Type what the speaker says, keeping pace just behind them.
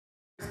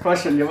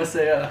Question, give us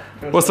a...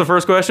 What's the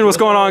first question? What's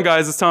going on,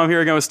 guys? It's Tom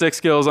here again with Stick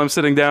Skills. I'm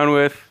sitting down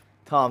with...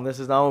 Tom, this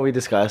is not what we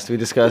discussed. We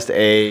discussed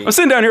a... I'm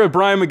sitting down here with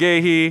Brian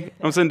McGahee.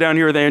 I'm sitting down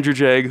here with Andrew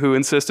Jag, who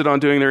insisted on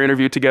doing their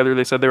interview together.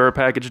 They said they were a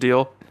package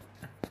deal.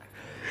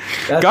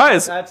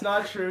 Guys! That's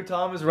not true.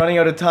 Tom is running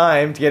out of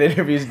time to get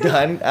interviews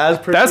done. As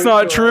per That's usual.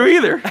 not true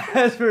either.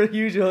 As per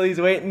usual,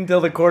 he's waiting until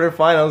the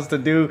quarterfinals to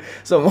do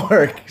some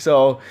work.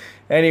 So,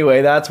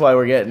 anyway, that's why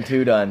we're getting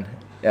two done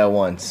at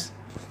once.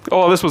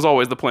 Oh, this was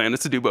always the plan, is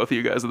to do both of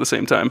you guys at the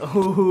same time.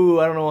 Ooh,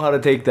 I don't know how to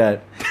take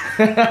that.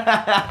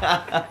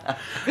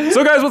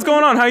 So, guys, what's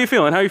going on? How you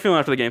feeling? How you feeling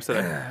after the games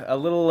today? A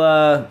little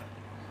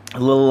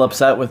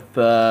upset with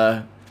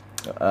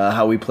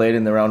how we played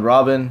in the round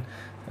robin.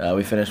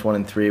 We finished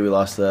 1-3. We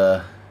lost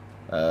a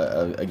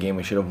game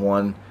we should have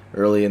won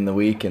early in the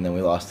week, and then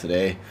we lost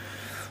today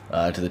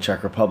to the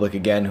Czech Republic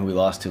again, who we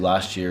lost to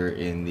last year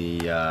in the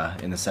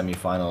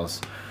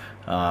semifinals.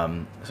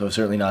 So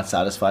certainly not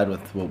satisfied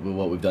with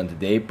what we've done to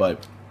date,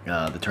 but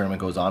the tournament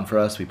goes on for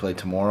us. We play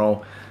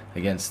tomorrow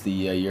against the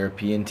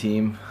European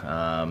team,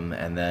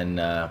 and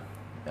then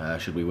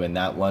should we win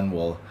that one,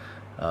 we'll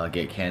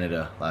get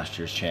Canada, last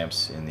year's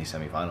champs, in the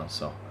semifinals.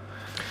 So.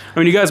 I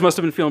mean, you guys must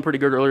have been feeling pretty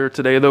good earlier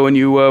today, though, when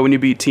you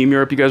beat Team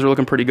Europe. You guys were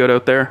looking pretty good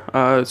out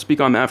there. Speak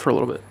on that for a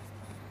little bit.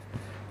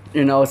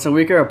 You know, it's a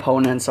weaker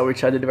opponent, so we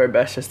tried to do our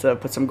best just to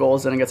put some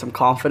goals in and get some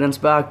confidence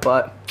back,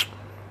 but,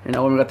 you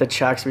know, when we got the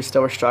Czechs, we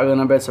still were struggling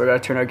a bit, so we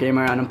got to turn our game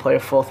around and play a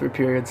full 3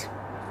 periods.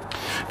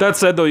 That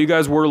said, though, you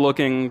guys were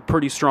looking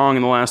pretty strong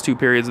in the last 2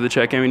 periods of the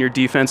Czech game. I mean, your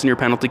defense and your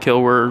penalty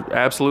kill were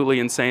absolutely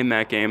insane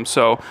that game.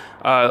 So,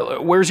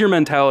 where's your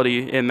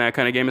mentality in that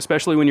kind of game,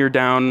 especially when you're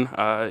down?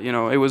 You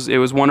know, it was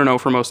 1-0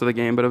 for most of the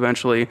game, but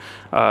eventually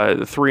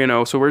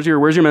 3-0. So, where's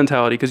your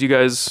mentality? Because you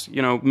guys,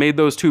 you know, made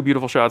those 2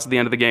 beautiful shots at the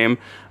end of the game,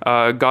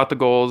 got the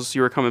goals.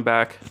 You were coming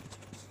back.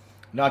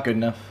 Not good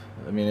enough.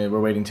 I mean, we're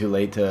waiting too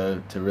late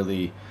to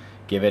really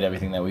give it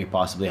everything that we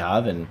possibly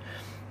have, and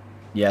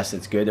yes,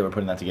 it's good that we're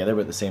putting that together,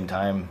 but at the same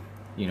time,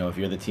 you know, if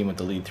you're the team with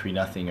the lead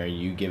 3-0, are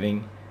you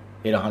giving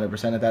it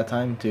 100% at that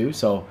time too?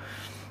 So,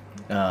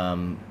 you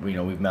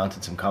know, we've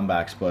mounted some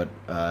comebacks, but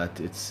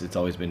it's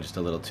always been just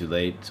a little too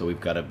late. So we've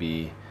got to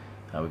be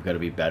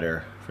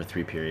better for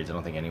 3 periods. I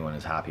don't think anyone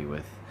is happy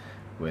with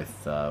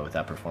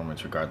that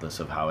performance, regardless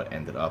of how it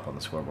ended up on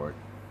the scoreboard.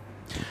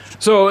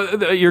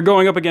 So you're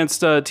going up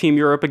against Team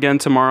Europe again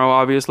tomorrow.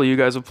 Obviously, you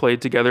guys have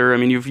played together. I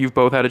mean, you've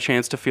both had a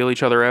chance to feel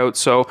each other out.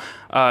 So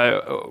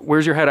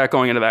where's your head at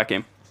going into that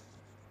game?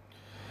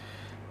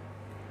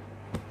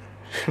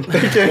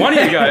 One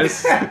of you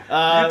guys.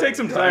 You take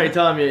some time. Sorry,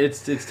 Tom.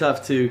 It's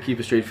tough to keep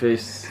a straight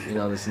face, you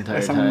know, this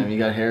entire time. You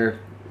got hair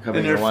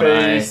covering your one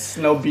face,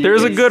 eye. No beads.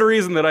 There's a good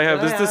reason that I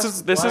have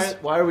this.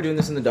 Why are we doing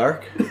this in the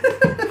dark?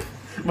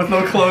 With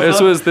no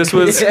clothes. This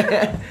was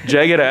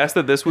Jag had asked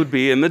that this would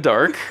be in the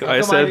dark.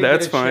 I said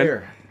that's fine.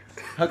 Chair?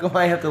 How come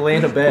I have to lay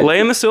in a bed? Lay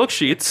in the silk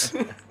sheets.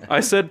 I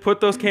said put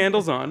those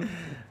candles on.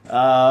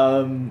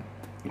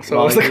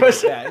 So what's the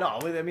question? Yeah, no,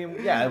 I mean,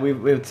 yeah, we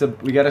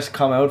got to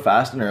come out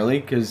fast and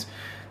early, because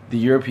the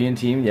European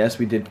team, yes,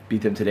 we did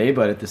beat them today,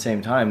 but at the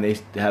same time, they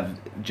have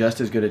just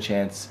as good a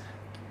chance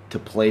to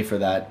play for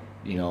that,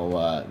 you know,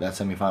 that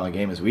semifinal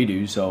game as we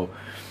do. So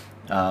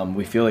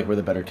we feel like we're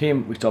the better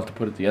team. We still have to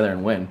put it together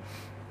and win.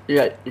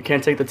 Yeah, you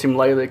can't take the team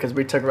lightly, because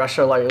we took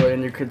Russia lightly,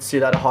 and you could see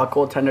that a hot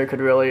goaltender could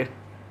really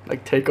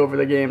take over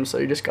the game. So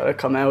you just got to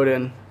come out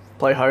and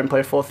play hard and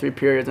play full 3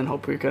 periods and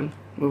hope we can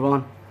move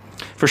on.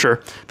 For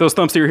sure. Those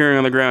thumps that you're hearing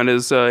on the ground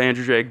is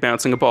Andrew Jag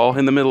bouncing a ball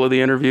in the middle of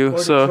the interview. Or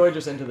did Troy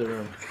just enter the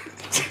room?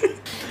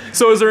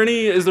 So is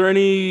there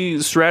any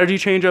strategy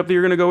change up that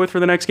you're going to go with for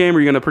the next game, or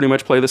are you going to pretty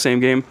much play the same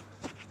game?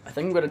 I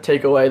think I'm going to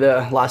take away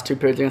the last 2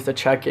 periods against the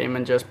Czech game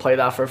and just play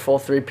that for full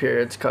 3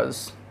 periods,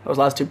 because those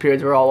last 2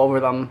 periods were all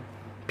over them.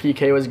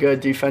 PK was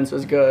good, defense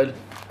was good.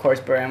 Of course,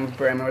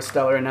 Bremer was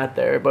stellar in net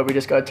there, but we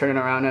just got to turn it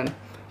around and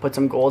put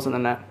some goals in the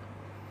net.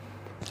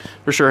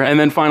 For sure. And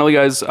then finally,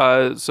 guys,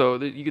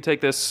 so you could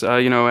take this,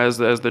 you know, as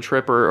the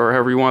trip or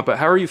however you want, but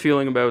how are you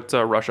feeling about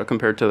Russia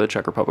compared to the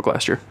Czech Republic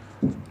last year?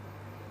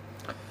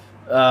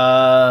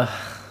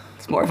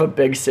 It's more of a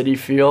big city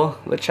feel.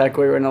 The Czech,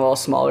 we were in a little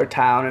smaller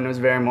town, and it was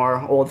very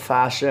more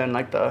old-fashioned,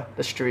 like the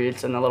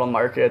streets and the little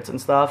markets and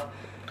stuff.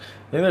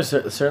 I think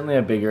there's certainly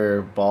a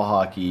bigger ball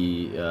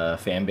hockey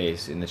fan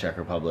base in the Czech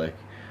Republic.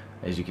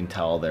 As you can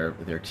tell,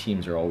 their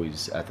teams are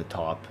always at the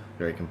top,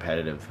 very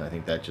competitive. I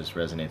think that just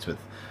resonates with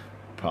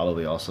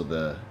probably also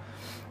the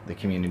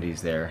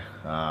communities there.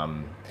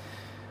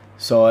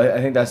 So I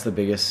think that's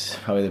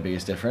probably the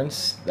biggest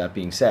difference. That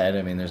being said,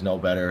 I mean, there's no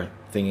better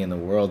thing in the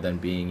world than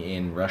being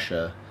in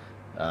Russia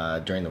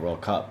during the World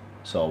Cup.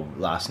 So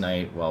last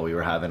night, while we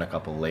were having a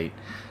couple late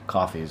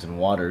coffees and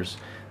waters,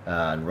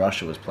 and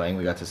Russia was playing,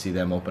 we got to see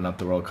them open up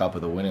the World Cup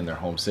with a win in their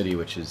home city,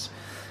 which is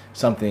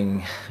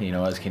something, you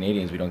know, as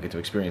Canadians we don't get to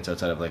experience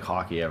outside of like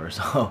hockey ever.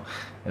 So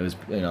it was,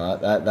 you know,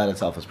 that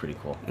itself was pretty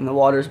cool. And the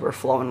waters were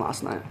flowing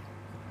last night.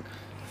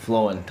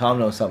 Flowing. Tom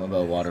knows something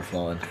about water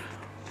flowing.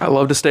 I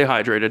love to stay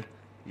hydrated.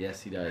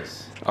 Yes, he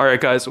does. All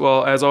right, guys.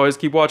 Well, as always,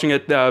 keep watching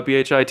it.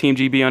 BHI Team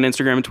GB on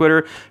Instagram and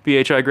Twitter.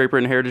 BHI Great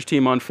Britain Heritage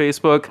Team on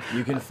Facebook.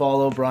 You can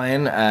follow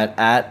Brian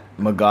at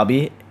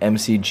Mugabi,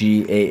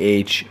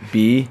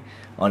 MCGAHB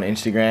on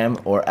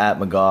Instagram, or at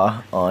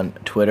Magaw on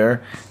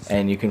Twitter.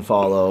 And you can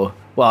follow...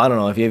 Well, I don't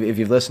know. If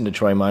you've listened to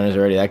Troy Miners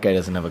already, that guy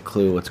doesn't have a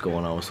clue what's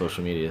going on with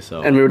social media.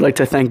 So. And we would like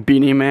to thank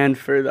Beanie Man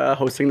for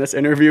hosting this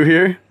interview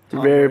here.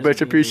 Very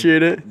much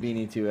appreciate it.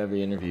 Beanie to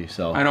every interview.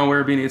 So. I don't wear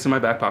a beanie. It's in my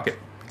back pocket.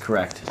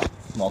 Correct.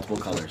 Multiple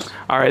colors.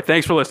 All right.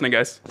 Thanks for listening,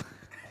 guys.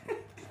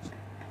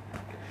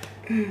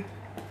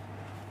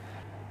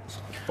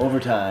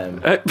 Overtime.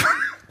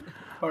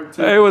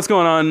 Hey, what's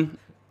going on?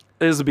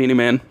 This is the Beanie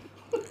Man.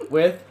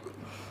 With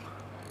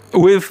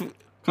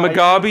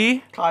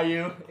Mugabi.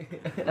 Caillou.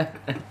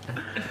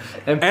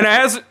 And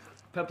as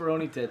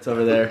pepperoni tits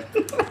over there.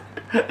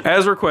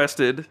 As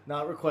requested.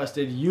 Not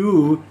requested.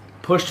 You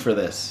pushed for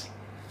this.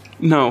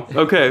 No.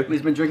 Okay.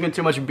 He's been drinking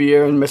too much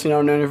beer and missing out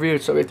on an interview,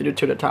 so we have to do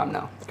 2 at a time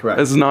now. Correct.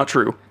 This is not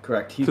true.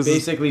 Correct. He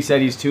basically said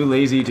he's too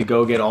lazy to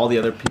go get all the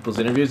other people's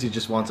interviews. He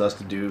just wants us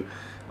to do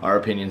our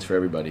opinions for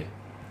everybody.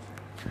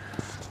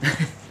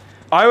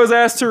 I was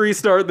asked to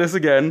restart this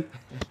again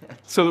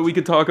so that we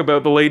could talk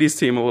about the ladies'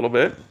 team a little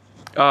bit,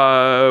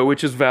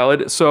 which is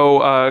valid.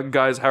 So,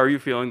 guys, how are you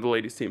feeling the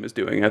ladies' team is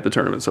doing at the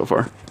tournament so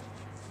far?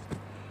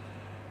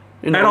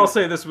 You know, And I'll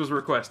say this was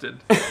requested.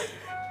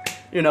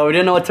 You know, we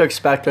didn't know what to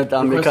expect with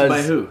them Requested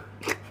because... by who?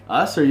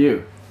 Us or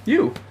you?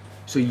 You.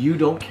 So you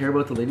don't care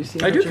about the ladies'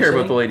 team? I do care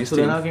about the ladies' so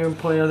team. So then how can you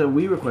point out that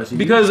we requested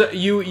Because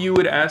you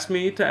would ask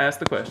me to ask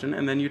the question,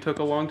 and then you took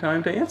a long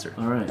time to answer.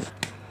 All right.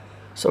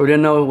 So we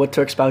didn't know what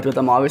to expect with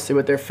them, obviously,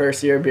 with their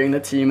first year being the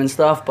team and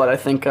stuff. But I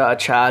think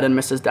Chad and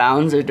Mrs.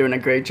 Downs are doing a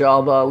great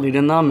job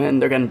leading them,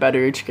 and they're getting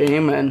better each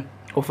game. And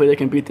hopefully they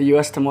can beat the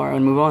U.S. tomorrow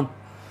and move on.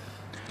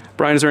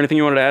 Brian, is there anything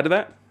you wanted to add to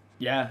that?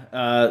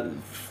 Yeah.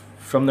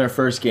 From their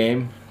first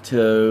game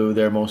to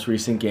their most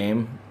recent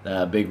game,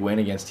 big win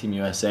against Team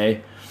USA.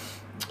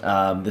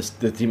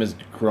 The team has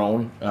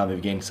grown.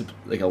 They've gained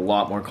a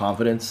lot more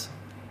confidence.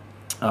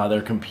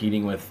 They're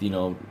competing with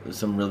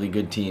some really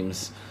good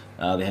teams.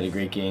 They had a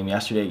great game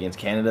yesterday against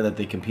Canada that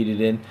they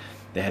competed in.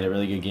 They had a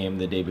really good game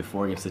the day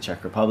before against the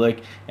Czech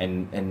Republic,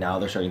 and now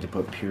they're starting to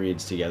put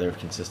periods together of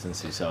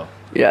consistency. So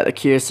yeah, the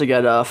key is to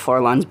get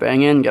far lines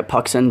banging, get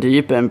pucks in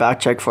deep, and back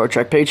check,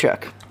 forecheck,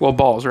 paycheck. Well,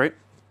 balls, right?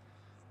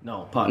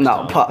 No, pucks. No,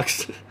 Tom.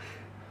 pucks.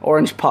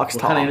 Orange pucks,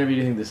 What Tom. kind of interview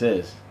do you think this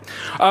is?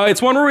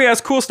 It's one where we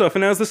ask cool stuff,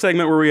 and now's the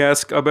segment where we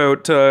ask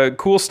about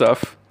cool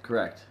stuff.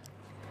 Correct.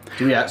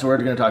 So we're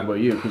going to talk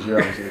about you because you're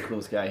obviously the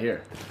coolest guy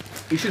here.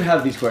 You should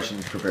have these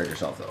questions prepared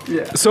yourself, though.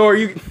 Yeah. So are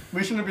you...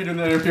 We shouldn't be doing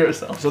the interview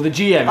ourselves. So the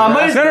GM.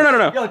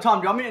 No. Yo,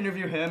 Tom, do you want me to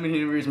interview him and he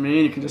interviews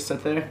me and you can just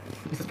sit there?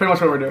 That's pretty much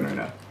what we're doing right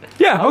now.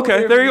 Yeah,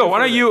 okay, there you go.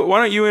 interview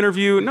Why don't you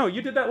interview... No,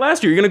 you did that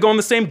last year. You're going to go on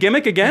the same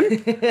gimmick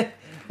again?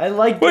 I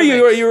like. What,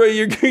 gimmicks.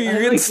 you're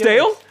getting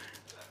stale?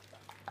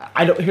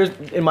 I don't. Here's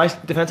in my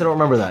defense. I don't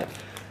remember that.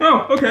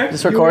 Oh, okay.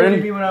 Just You recording?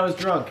 interviewed me when I was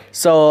drunk.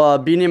 So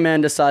Beanie Man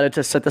decided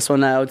to sit this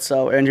one out.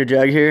 So Andrew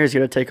Jag here is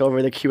going to take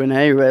over the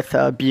Q&A with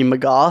B.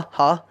 Magaw.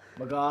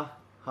 Magaw.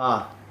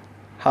 Ha.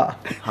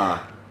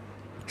 Ha.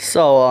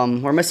 So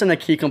we're missing a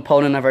key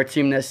component of our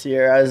team this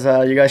year. As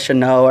you guys should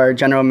know, our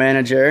general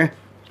manager,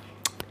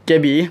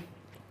 Gibby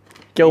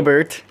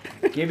Gilbert,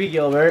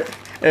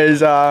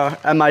 is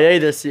MIA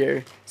this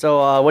year.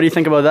 So what do you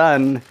think about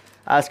that? And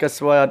ask us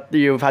what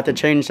you've had to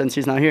change since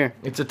he's not here.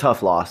 It's a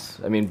tough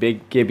loss. I mean,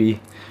 Big Gibby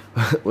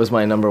was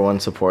my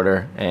 #1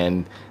 supporter,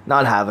 and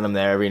not having him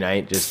there every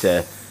night just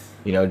to,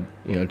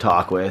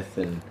 talk with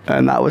And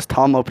that was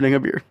Tom opening a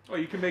beer. Oh,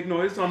 you can make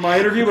noise on my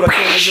interview, but I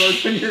can't make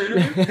noise in your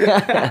interview?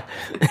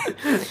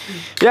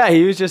 Yeah,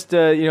 he was just,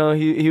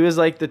 he was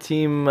like the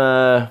team.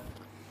 I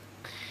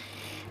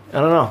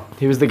don't know.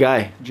 He was the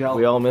guy. Gel.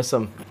 We all miss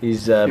him.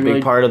 He's a big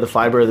really- part of the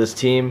fiber of this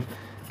team.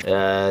 He's the He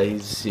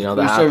used to rub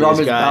happiest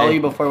his guy. belly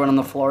before he went on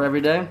the floor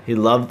every day. He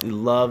loves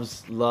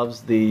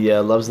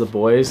the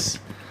boys,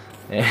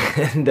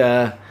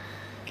 and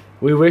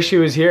we wish he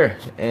was here.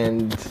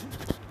 And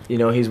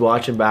he's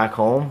watching back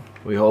home.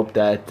 We hope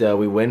that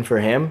we win for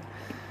him.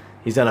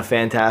 He's done a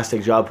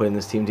fantastic job putting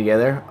this team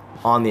together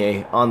on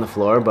the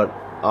floor, but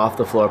off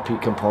the floor,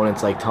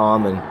 components like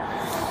Tom and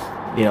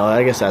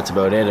I guess that's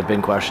about it. Have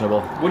been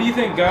questionable. What do you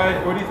think,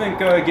 Guy? What do you think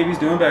Gibby's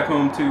doing back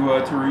home to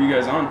root you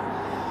guys on?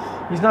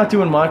 He's not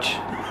doing much.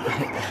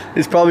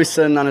 He's probably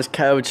sitting on his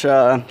couch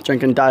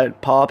drinking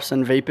Diet Pops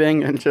and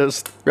vaping and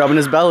just rubbing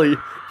his belly.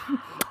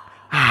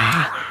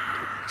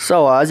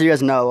 So, as you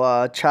guys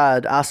know,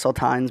 Chad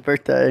Asseltine's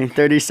birthday,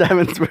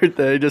 37th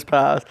birthday, just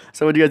passed.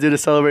 So what do you guys do to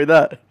celebrate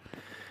that?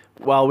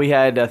 Well, we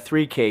had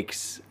 3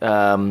 cakes.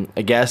 I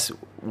guess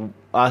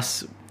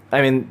us.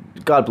 I mean,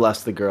 God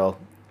bless the girl.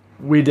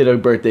 We did a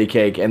birthday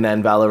cake, and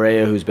then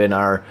Valeria, who's been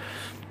our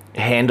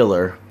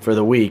handler for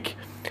the week,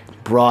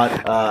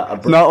 brought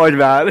Not like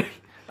that.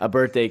 a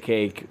birthday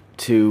cake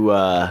to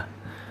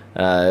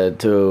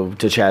to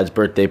Chad's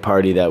birthday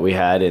party that we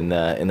had in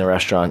the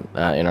restaurant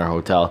in our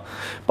hotel.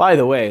 By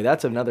the way,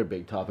 that's another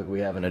big topic we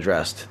haven't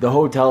addressed. The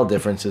hotel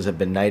differences have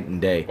been night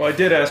and day. Well, I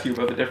did ask you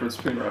about the difference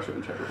between Russia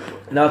and Czech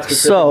Republic. Not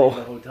specifically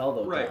the hotel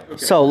though. Right. Okay.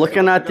 So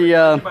looking at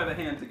the by the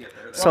hand to get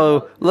there.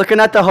 so looking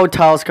at the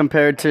hotels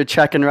compared to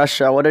Czech and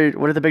Russia, what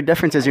are the big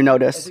differences you I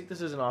notice? think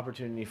this is an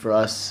opportunity for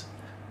us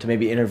to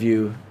maybe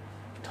interview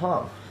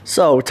Tom.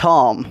 So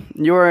Tom,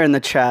 you were in the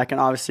Czech, and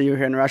obviously you're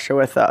here in Russia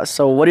with us.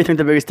 So what do you think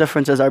the biggest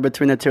differences are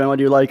between the two, and what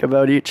do you like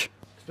about each?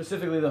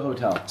 Specifically the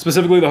hotel.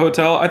 Specifically the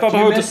hotel. I thought Do the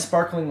you hotel. miss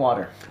sparkling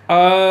water?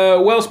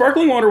 Well,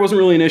 sparkling water wasn't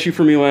really an issue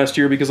for me last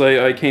year because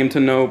I came to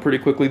know pretty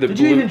quickly that Did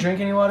you even drink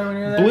any water when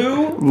you were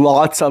there?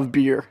 Lots of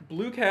beer.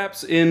 Blue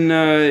caps in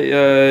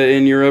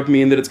Europe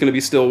mean that it's going to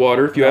be still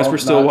water. If you ask for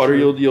still not water,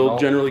 true. you'll No.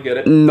 generally get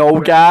it. No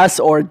gas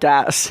or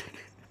gas.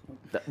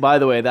 By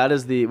the way, that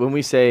is when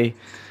we say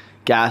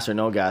gas or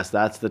no gas,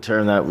 that's the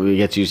term that we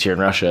get used here in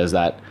Russia. Is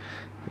that,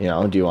 do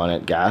you want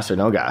it gas or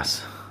no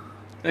gas?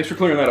 Thanks for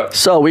clearing that up.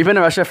 So we've been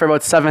in Russia for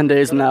about 7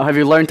 days now. Have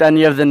you learned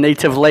any of the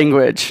native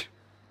language?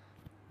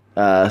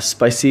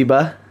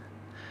 Spasiba.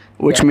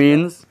 Which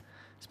means?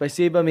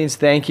 Spasiba means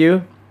thank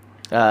you.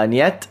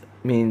 Niet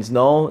means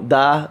no.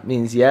 Da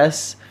means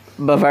yes.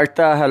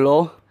 Bavarta,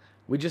 hello.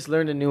 We just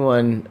learned a new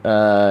one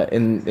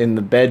in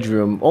the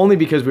bedroom, only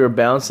because we were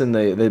bouncing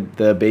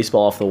the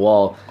baseball off the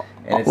wall.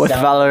 And With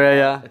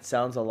Valeria. It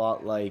sounds a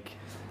lot like...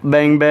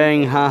 Bang,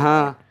 bang,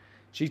 haha.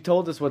 She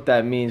told us what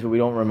that means, but we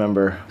don't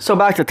remember. So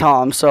back to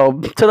Tom. So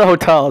to the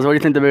hotels, what do you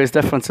think the biggest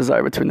differences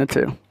are between the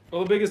two?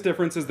 Well, the biggest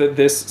difference is that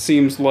this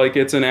seems like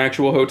it's an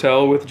actual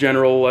hotel with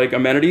general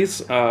amenities.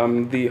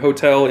 The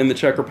hotel in the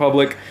Czech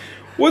Republic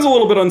was a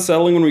little bit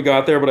unsettling when we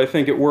got there, but I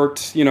think it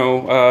worked,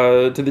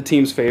 to the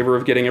team's favor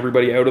of getting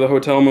everybody out of the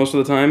hotel most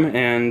of the time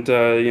and,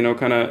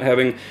 kind of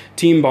having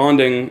team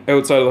bonding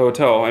outside of the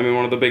hotel. I mean,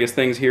 one of the biggest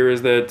things here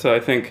is that I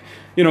think,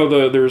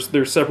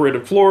 there's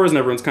separated floors and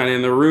everyone's kind of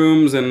in their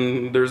rooms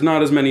and there's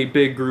not as many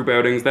big group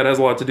outings. That has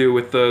a lot to do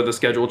with the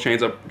schedule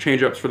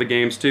change-ups for the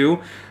games too.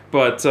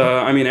 But,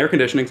 air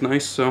conditioning's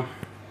nice, so...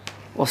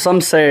 Well,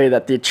 some say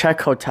that the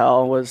Czech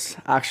hotel was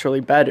actually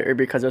better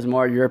because it was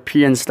more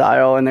European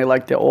style and they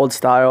liked the old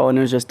style and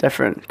it was just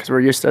different because we're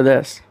used to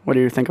this. What do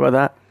you think about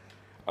that?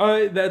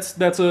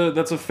 That's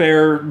a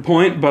fair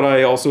point, but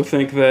I also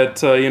think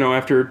that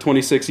after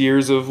 26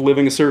 years of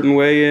living a certain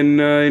way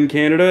in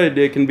Canada,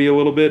 it can be a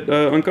little bit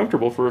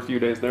uncomfortable for a few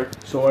days there.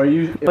 So are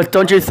you... But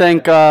don't you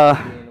think...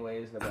 European way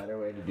is the better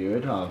way to do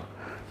it, huh?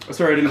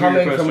 Sorry, I didn't hear your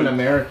Coming question. from an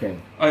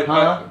American.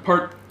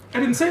 I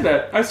didn't say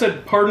that. I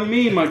said, pardon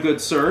me, my good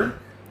sir.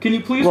 Can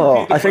you please Well,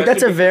 repeat the I think question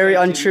that's a because very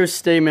I untrue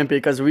statement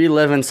because we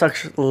live in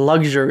such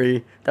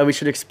luxury that we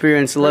should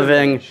experience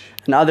living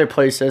in other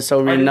places so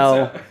we didn't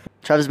know. say-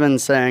 Trev's been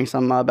saying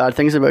some bad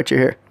things about you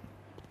here.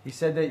 He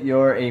said that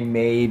you're a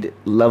maid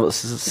level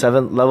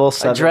 7.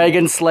 A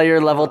Dragon Slayer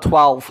level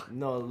 12.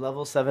 No,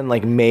 level 7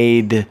 like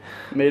maid.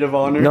 Maid of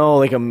honor? No,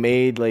 like a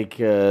maid like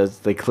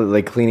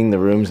cleaning the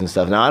rooms and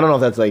stuff. Now I don't know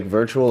if that's like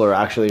virtual or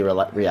actually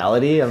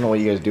reality. I don't know what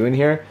you guys doing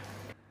here.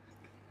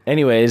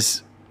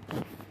 Anyways,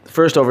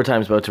 first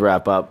overtime's about to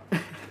wrap up.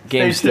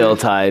 Game's still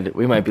tied.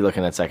 We might be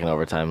looking at second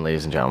overtime,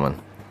 ladies and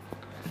gentlemen.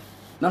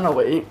 No,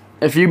 wait.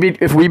 If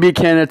we beat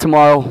Canada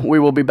tomorrow, we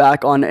will be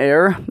back on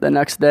air the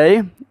next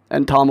day,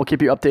 and Tom will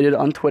keep you updated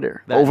on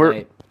Twitter.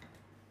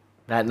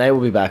 That night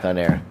we'll be back on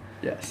air.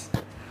 Yes.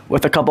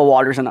 With a couple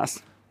waters in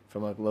us.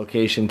 From a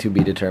location to be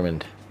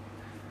determined.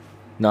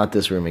 Not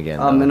this room again.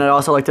 And I'd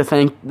also like to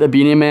thank the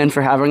Beanie Man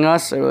for having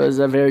us. It was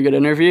a very good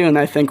interview, and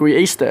I think we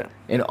aced it.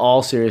 In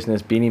all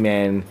seriousness, Beanie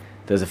Man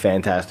does a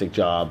fantastic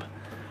job.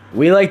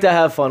 We like to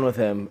have fun with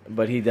him,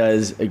 but he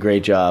does a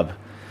great job.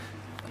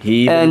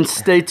 And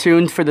stay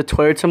tuned for the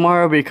Twitter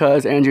tomorrow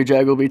because Andrew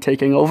Jag will be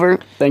taking over.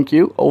 Thank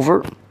you.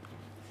 Over.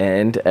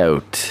 And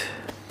out.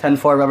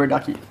 10-4 Rubber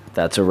Ducky.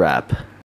 That's a wrap.